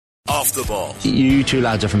Off the Ball. You two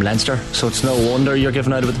lads are from Leinster, so it's no wonder you're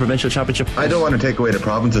giving out of the provincial championship. I don't want to take away the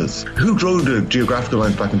provinces. Who drew the geographical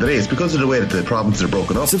lines back in the day? It's because of the way that the provinces are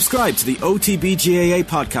broken up. Subscribe to the OTB GAA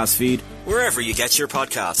podcast feed wherever you get your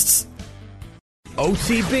podcasts.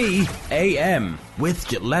 OTB AM with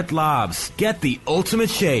Gillette Labs. Get the ultimate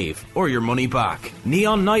shave or your money back.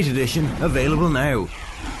 Neon Night Edition available now.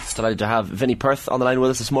 It's delighted to have Vinny Perth on the line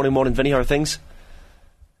with us this morning. Morning, Vinny. How are things?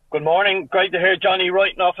 Good morning. Great to hear Johnny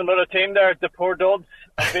writing off another team there. The poor duds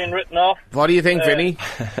have been written off. What do you think, Vinny?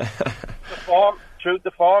 The form,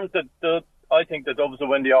 I think the Dubs will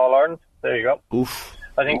win the All-Ireland. There you go. Oof.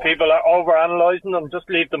 I think people are over-analysing them. Just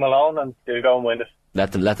leave them alone and they'll go and win it.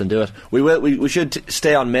 Let them do it. We should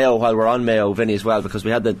stay on Mayo while we're on Mayo, Vinny, as well, because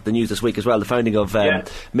we had the news this week as well. The founding of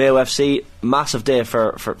Mayo FC, massive day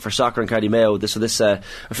for soccer in County Mayo. This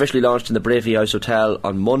officially launched in the Bravey House Hotel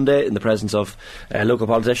on Monday in the presence of local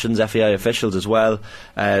politicians, FAI officials as well.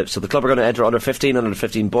 So the club are going to enter under 15 and under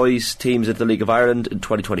 15 boys teams into the League of Ireland in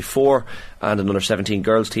 2024, and an under 17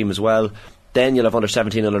 girls team as well. Then you'll have under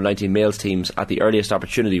 17 and under 19 males teams at the earliest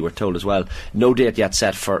opportunity, we're told as well. No date yet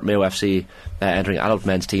set for Mayo FC entering adult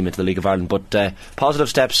men's team into the League of Ireland, but positive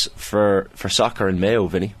steps for soccer in Mayo,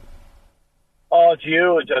 Vinny. Oh, it's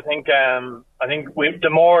huge. I think the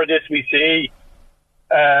more of this we see,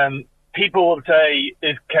 people will say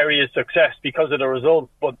is Kerry a success because of the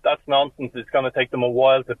results, but that's nonsense. It's going to take them a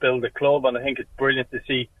while to build a club, and I think it's brilliant to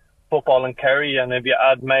see football in Kerry, and if you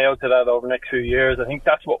add Mayo to that over the next few years, I think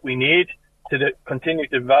that's what we need to continue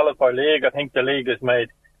to develop our league. I think the league has made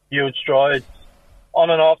huge strides on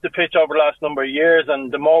and off the pitch over the last number of years,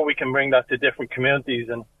 and the more we can bring that to different communities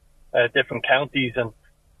and different counties, and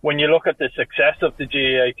when you look at the success of the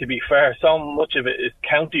GAA, to be fair, so much of it is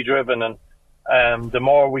county driven, and the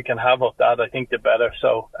more we can have of that, I think the better.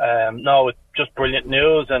 So no, it's just brilliant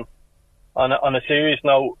news. And on a serious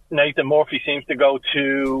note, Nathan Murphy seems to go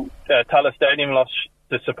to Tallaght Stadium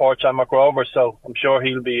to support Shamrock Rovers, so I'm sure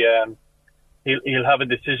he'll be he'll have a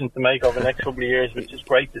decision to make over the next couple of years, which is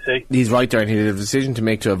great to see. He's right there, and he had a decision to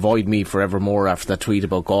make to avoid me forevermore after that tweet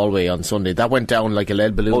about Galway on Sunday. That went down like a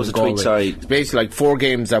lead balloon. What was the tweet? Sorry. It's basically like 4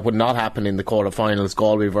 games that would not happen in the quarter-finals.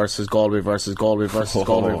 Galway versus Galway versus Galway versus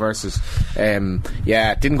Galway versus.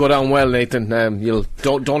 Yeah, it didn't go down well, Nathan.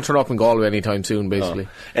 Don't turn up in Galway anytime soon, basically.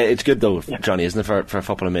 Oh. It's good though, Johnny, isn't it, for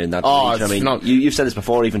football in Maine? You've said this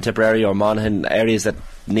before, even Tipperary or Monaghan, areas that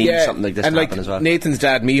need something like this to happen as well. Nathan's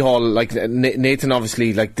dad, Mihal, Nathan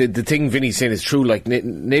obviously, like the thing Vinny's saying is true. Like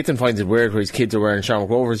Nathan finds it weird where his kids are wearing Shamrock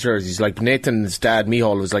Rovers jerseys. Like Nathan's dad,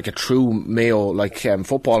 Mihal, was like a true Mayo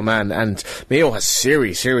football man, and Mayo has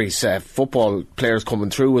serious football players coming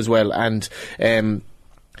through as well. And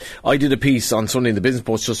I did a piece on Sunday in the Business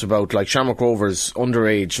Post just about like Shamrock Rovers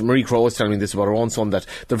underage. Marie Crowe was telling me this about her own son, that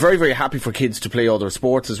they're very, very happy for kids to play other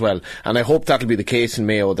sports as well, and I hope that'll be the case in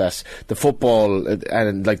Mayo, that the football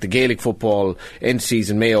and like the Gaelic football entities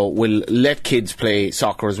in Mayo will let kids play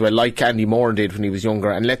soccer as well, like Andy Moran did when he was younger,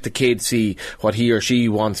 and let the kid see what he or she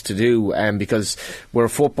wants to do, because we're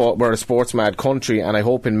a sports mad country, and I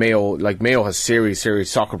hope in Mayo, like Mayo has serious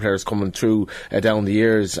soccer players coming through down the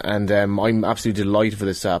years, and I'm absolutely delighted for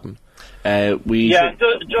this to happen. Just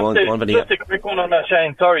a quick one on that,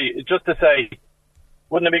 Shane. Sorry, just to say,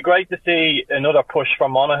 wouldn't it be great to see another push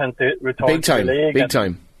from Monaghan to return to the league? Big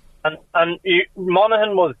time. And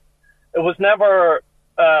Monaghan was never,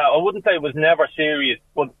 I wouldn't say it was never serious,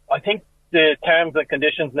 but I think the terms and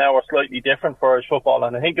conditions now are slightly different for Irish football,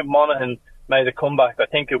 and I think if Monaghan made a comeback, I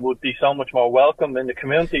think it would be so much more welcome in the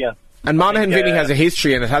community. And Monaghan, Vinny, has a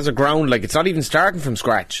history, and it has a ground, like it's not even starting from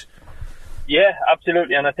scratch. Yeah,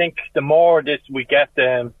 absolutely, and I think the more this we get,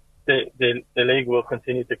 the league will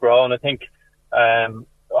continue to grow, and I think I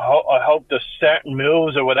hope there's certain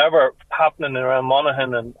moves or whatever happening around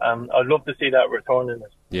Monaghan, and I'd love to see that returning as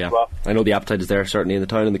well. I know the appetite is there certainly in the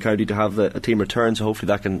town and the county to have a team return, so hopefully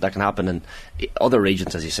that can happen in other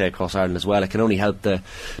regions, as you say, across Ireland as well. It can only help the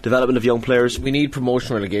development of young players. We need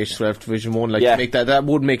promotion relegation to Division 1, to make that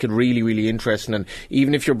would make it really, really interesting, and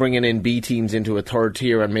even if you're bringing in B teams into a third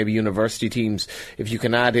tier and maybe university teams, if you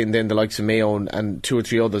can add in then the likes of Mayo and 2 or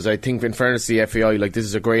 3 others, I think in fairness to the FAI, this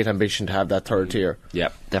is a great ambition to have that third tier.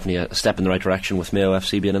 Yeah, definitely a step in the right direction with Mayo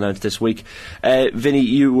FC being announced this week. Vinny,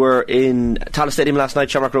 you were in Tallaght Stadium last night.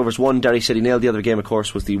 Shamrock Rovers 1, Derry City 0. The other game, of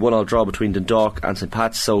course, was the 1-1 draw between Dundalk and St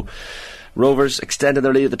Pat's. So Rovers extended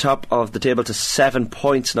their lead at the top of the table to 7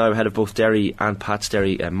 points now, ahead of both Derry and Pats.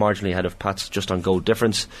 Derry marginally ahead of Pats, just on goal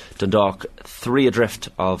difference. Dundalk 3 adrift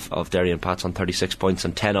of Derry and Pats on 36 points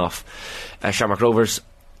and 10 off Shamrock Rovers.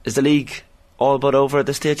 Is the league all but over at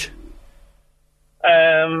this stage?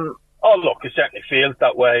 Oh, look, it certainly feels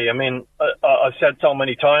that way. I mean, I've said so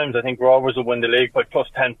many times, I think Rovers will win the league by plus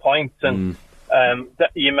 10 points, and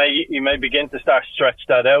that you may begin to stretch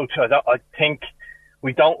that out. I think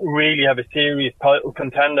we don't really have a serious title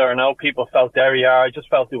contender. I know people felt Derry are. I just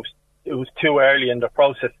felt it was too early in the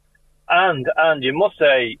process. And you must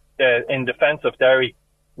say, in defence of Derry,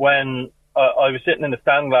 when I was sitting in the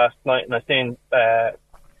stand last night and I seen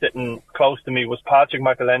sitting close to me was Patrick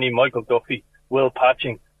McElhenney, Michael Duffy, Will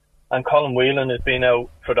Patching, and Colin Whelan has been out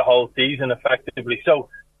for the whole season effectively. So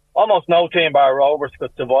almost no team bar Rovers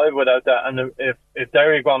could survive without that. And if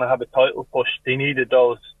Derry are going to have a title push, they needed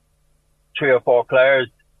those 3 or 4 players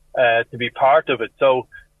to be part of it. So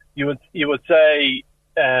you would say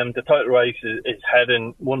the title race is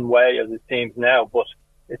heading one way as it seems now, but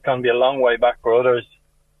it's going to be a long way back for others.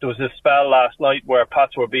 There was a spell last night where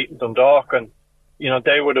Pats were beating Dundalk, and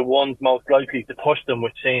they were the ones most likely to push them,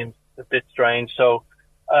 which seems a bit strange. So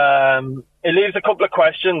it leaves a couple of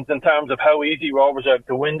questions in terms of how easy Rovers are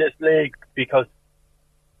to win this league, because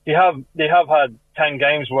they have had 10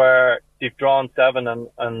 games where they've drawn 7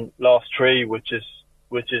 and lost 3, which has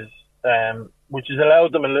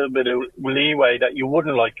allowed them a little bit of leeway that you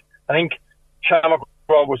wouldn't like. I think Shamrock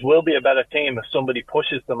Rovers will be a better team if somebody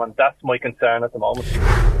pushes them, and that's my concern at the moment.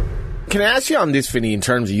 Can I ask you on this, Vinny, in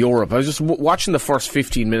terms of Europe? I was just watching the first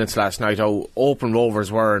 15 minutes last night, how open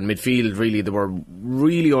Rovers were in midfield. Really, they were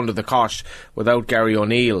really under the cosh without Gary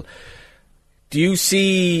O'Neill. Do you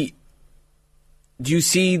see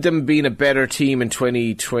them being a better team in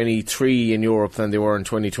 2023 in Europe than they were in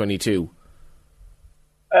 2022?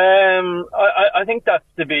 I think that's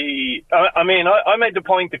to be. I mean, I made the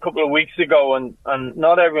point a couple of weeks ago, and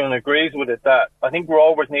not everyone agrees with it, that I think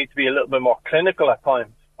Rovers need to be a little bit more clinical at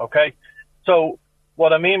times. Okay, so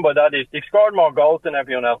what I mean by that is they've scored more goals than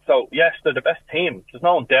everyone else. So yes, they're the best team. There's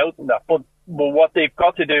no doubt in that. But what they've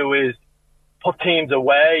got to do is put teams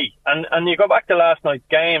away. And you go back to last night's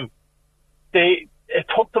game, it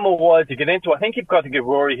took them a while to get into. I think you've got to give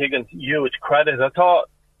Rory Higgins huge credit. I thought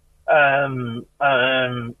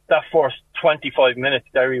that first 25 minutes,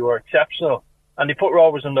 Derry were exceptional, and they put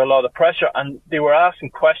Rovers under a lot of pressure, and they were asking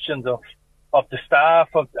questions of the staff,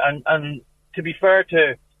 and to be fair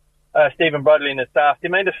to Stephen Bradley and his staff, they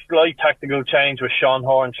made a slight tactical change with Sean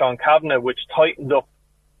Hoare and Sean Kavanagh, which tightened up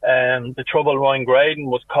the trouble Ryan Graydon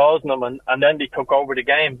was causing them, and then they took over the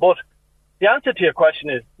game. But the answer to your question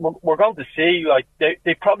is, we're going to see, like,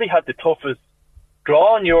 they probably had the toughest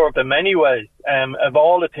draw in Europe in many ways, of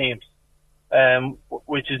all the teams,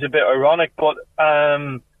 which is a bit ironic, but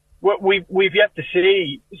we've yet to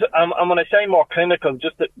see, and when I say more clinical,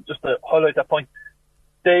 just to highlight that point,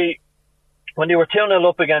 when they were 2-0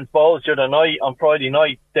 up against Bowls the other night, on Friday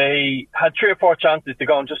night, they had 3 or 4 chances to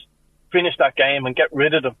go and just finish that game and get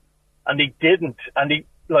rid of them, and they didn't. And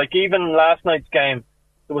even last night's game,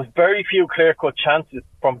 there was very few clear-cut chances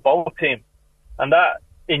from both teams, and that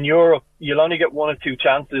in Europe you'll only get 1 or 2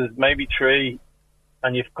 chances, maybe 3,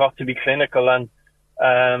 and you've got to be clinical.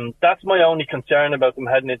 And that's my only concern about them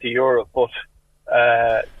heading into Europe. But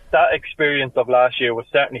that experience of last year will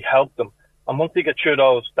certainly help them. And once they get through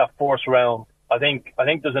that first round, I think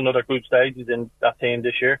there's another group stages in that team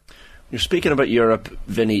this year. You're speaking about Europe,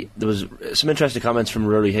 Vinny. There was some interesting comments from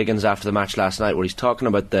Rory Higgins after the match last night, where he's talking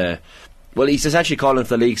about he's essentially calling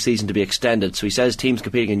for the league season to be extended. So he says teams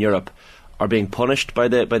competing in Europe are being punished by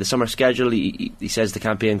the summer schedule. He says the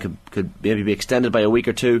campaign could maybe be extended by a week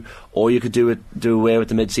or 2, or you could do away with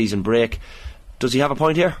the mid-season break. Does he have a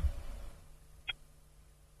point here?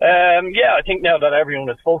 Yeah, I think now that everyone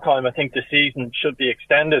is full-time, I think the season should be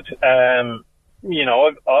extended. I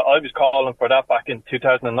was calling for that back in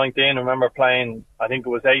 2019. I remember playing, I think it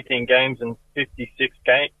was 18 games in 56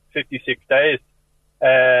 days.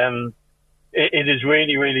 It is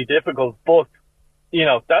really, really difficult, but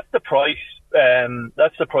that's the price.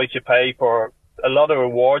 That's the price you pay for a lot of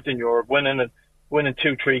rewards in Europe. Winning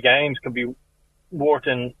 2-3 games could be worth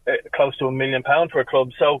close to £1 million for a club.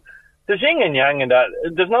 So there's yin and yang in that.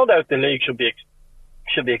 There's no doubt the league should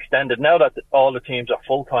be extended now that all the teams are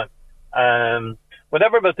full time.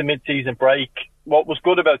 Whatever about the mid-season break, what was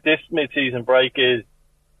good about this mid-season break is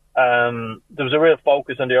there was a real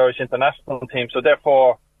focus on the Irish international team. So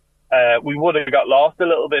therefore, we would have got lost a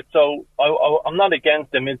little bit. So I'm not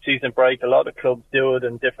against the mid-season break. A lot of clubs do it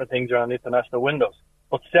and different things around international windows,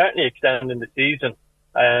 but certainly extending the season.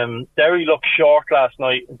 Derry looked short last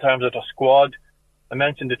night in terms of the squad. I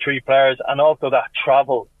mentioned the 3 players, and also that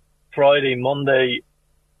travel Friday, Monday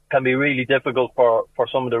can be really difficult for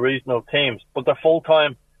some of the regional teams. But they're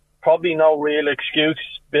full-time, probably no real excuse.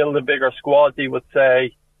 Build a bigger squad, they would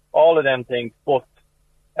say, all of them things. But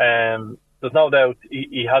there's no doubt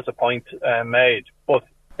he has a point made, but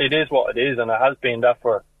it is what it is, and it has been that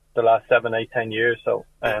for the last 7, 8, 10 years. So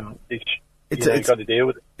you've got to deal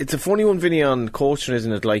with it. It's a funny one, Vinny, on coaching,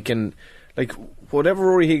 isn't it? Like whatever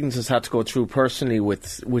Rory Higgins has had to go through personally,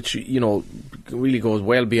 which really goes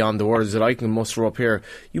well beyond the words that I can muster up here.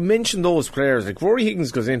 You mentioned those players. Like Rory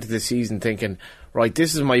Higgins goes into this season thinking, right,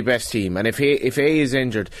 this is my best team, and if A is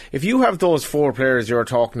injured, if you have those 4 players you're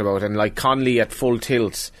talking about, and like Connolly at full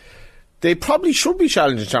tilts, they probably should be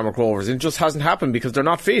challenging Shamrock Rovers, and it just hasn't happened because they're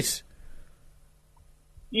not fit.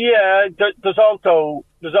 Yeah, there's also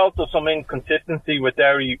some inconsistency with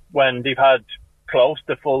Derry when they've had close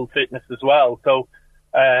to full fitness as well. So,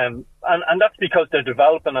 and that's because they're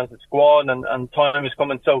developing as a squad, and time is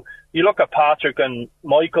coming. So you look at Patrick and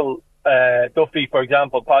Michael Duffy, for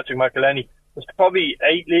example, Patrick McElhenney. There's probably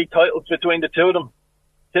 8 league titles between the two of them,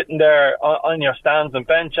 sitting there on your stands and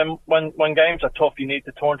bench. And when games are tough, you need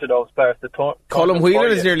to turn to those players. Colin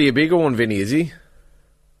Whelan is nearly a bigger one, Vinny, is he?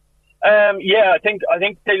 Yeah, I think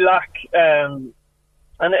they lack, and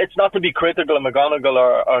it's not to be critical of McGonigal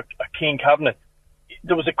or Keane Cabinet.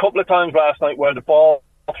 There was a couple of times last night where the ball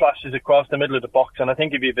flashes across the middle of the box, and I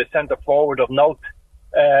think if you have a centre forward of note,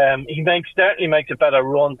 he certainly makes a better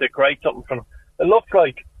run to create something from him. It looked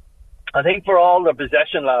like, I think for all the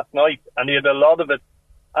possession last night, and he had a lot of it,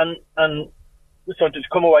 and so to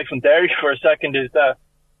come away from Derry for a second, is that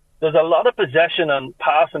there's a lot of possession and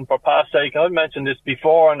passing for pass sake. I've mentioned this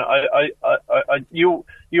before, and you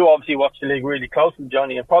obviously watch the league really closely,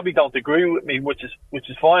 Johnny, and probably don't agree with me, which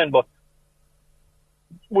is fine. But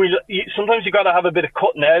sometimes you got to have a bit of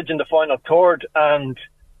cutting edge in the final third, and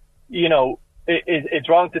it's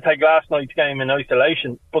wrong to take last night's game in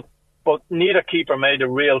isolation, but neither keeper made a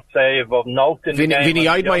real save of note in the game. Vinny,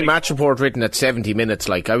 I had my match report written at 70 minutes.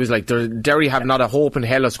 Like, I was like, Derry have not a hope in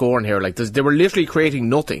hell of scoring here. Like, they were literally creating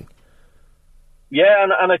nothing. Yeah,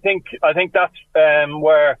 and I think that's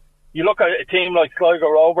where you look at a team like Sligo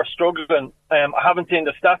Rovers struggling. I haven't seen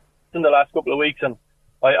the stats in the last couple of weeks, and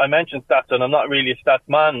I mentioned stats, and I'm not really a stats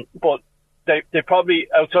man, but they probably,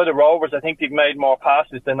 outside of Rovers, I think they've made more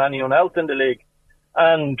passes than anyone else in the league.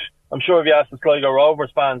 And I'm sure if you ask the Sligo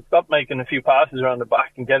Rovers fans, stop making a few passes around the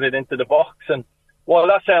back and get it into the box. And while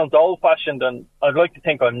that sounds old-fashioned, and I'd like to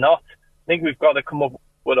think I'm not, I think we've got to come up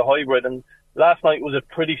with a hybrid. And last night was a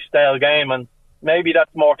pretty stale game, and maybe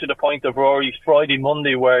that's more to the point of Rory's Friday,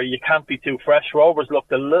 Monday, where you can't be too fresh. Rovers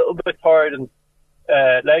looked a little bit tired and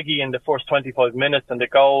leggy in the first 25 minutes, and the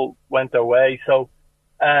goal went their way. So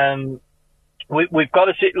we've got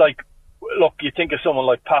to see, look, you think of someone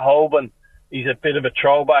like Pat Hoban. He's a bit of a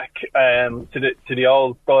throwback to the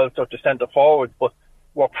old style sort of centre forward, but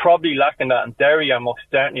we're probably lacking that, and Derry are most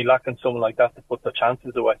certainly lacking someone like that to put the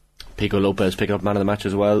chances away. Pico Lopez picking up man of the match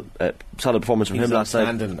as well. Solid performance from him last night.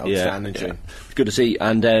 Outstanding. Yeah. Good to see.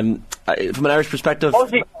 And from an Irish perspective,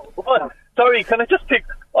 sorry, can I just pick?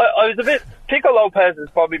 I was a bit. Pico Lopez has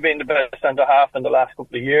probably been the best centre half in the last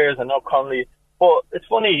couple of years, and not Connolly. But it's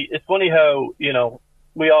funny how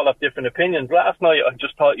we all have different opinions. Last night, I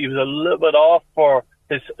just thought he was a little bit off for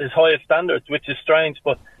his highest standards, which is strange,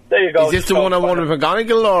 but there you go. Is this the one-on-one with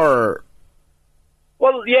McGonigal, or?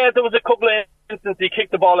 Well, yeah, there was a couple of instances he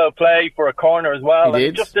kicked the ball out play for a corner as well, and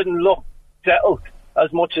it just didn't look settled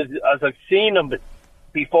as much as I've seen him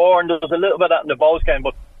before, and there was a little bit of that in the Bows game,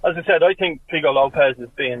 but as I said, I think Pico Lopez has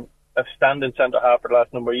been a standing centre half for the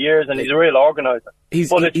last number of years, and he's a real organiser.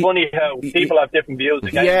 But it's funny how people have different views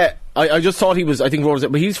again. Yeah, I just thought he was, I think,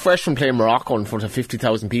 but he's fresh from playing Morocco in front of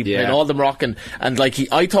 50,000 people, playing all the Moroccan, and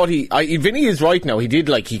Vinny is right now, he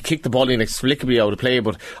kicked the ball inexplicably out of play,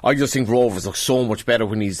 but I just think Rovers look so much better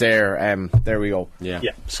when he's there. There we go. Yeah.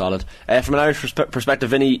 Solid. From an Irish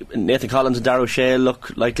perspective, Vinny, Nathan Collins and Darragh O'Shea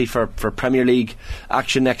look likely for Premier League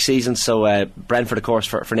action next season, so Brentford, of course,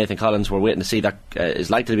 for Nathan Collins, we're waiting to see. That is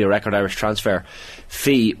likely to be a record Irish transfer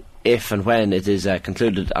fee if and when it is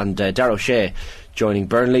concluded, and Darragh O'Shea joining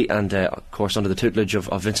Burnley, and of course under the tutelage of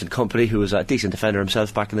Vincent Kompany, who was a decent defender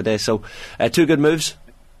himself back in the day. So two good moves.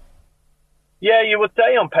 Yeah, you would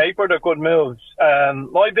say on paper they're good moves.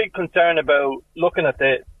 My big concern about looking at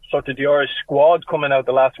the Irish squad coming out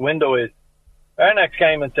the last window is our next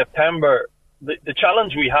game in September. The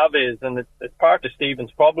challenge we have is, and it's part of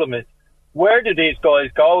Stephen's problem, is where do these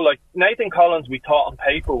guys go? Like Nathan Collins, we thought on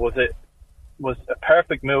paper was a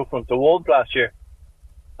perfect move from the Wolves last year.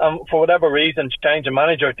 For whatever reason, change of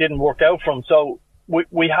manager didn't work out for him. So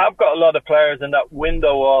we have got a lot of players in that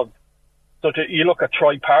window of, you look at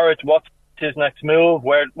Troy Parrott, what's his next move?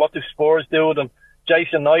 What do Spurs do with him?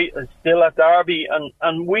 Jason Knight is still at Derby,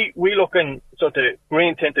 and we look in sort of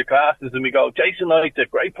green tinted glasses and we go, Jason Knight's a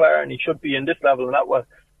great player and he should be in this level and that one.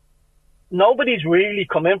 nobody's really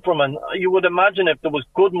come in from, and you would imagine if there was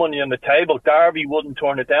good money on the table, Derby wouldn't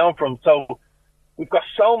turn it down from. So we've got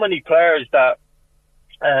so many players that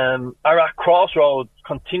are at crossroads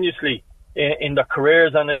continuously in their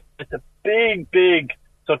careers, and it's a big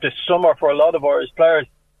sort of summer for a lot of Irish players.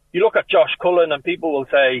 You look at Josh Cullen and people will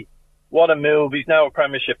say, what a move, he's now a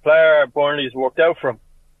Premiership player, Burnley's worked out for him.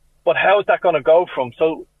 But how's that going to go for him?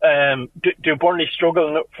 So do Burnley struggle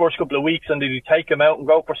in the first couple of weeks, and do you take him out and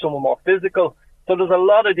go for someone more physical? So there's a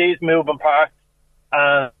lot of these moving parts,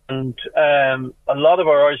 and a lot of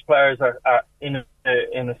our Irish players are in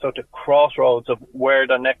a sort of crossroads of where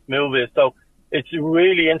their next move is. So it's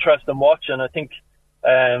really interesting watching. I think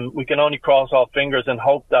we can only cross our fingers and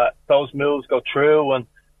hope that those moves go through, and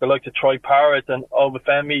the likes of Troy Parrott and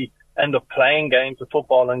Obafemi end up playing games of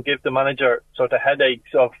football and give the manager sort of headaches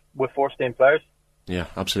with first team players. Yeah,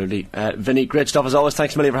 absolutely. Vinny, great stuff as always.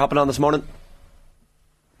 Thanks a million for hopping on this morning.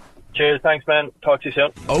 Cheers, thanks man. Talk to you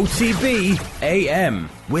soon. OTB AM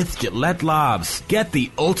with Gillette Labs. Get the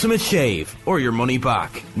ultimate shave or your money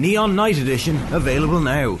back. Neon Night Edition available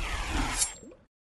now.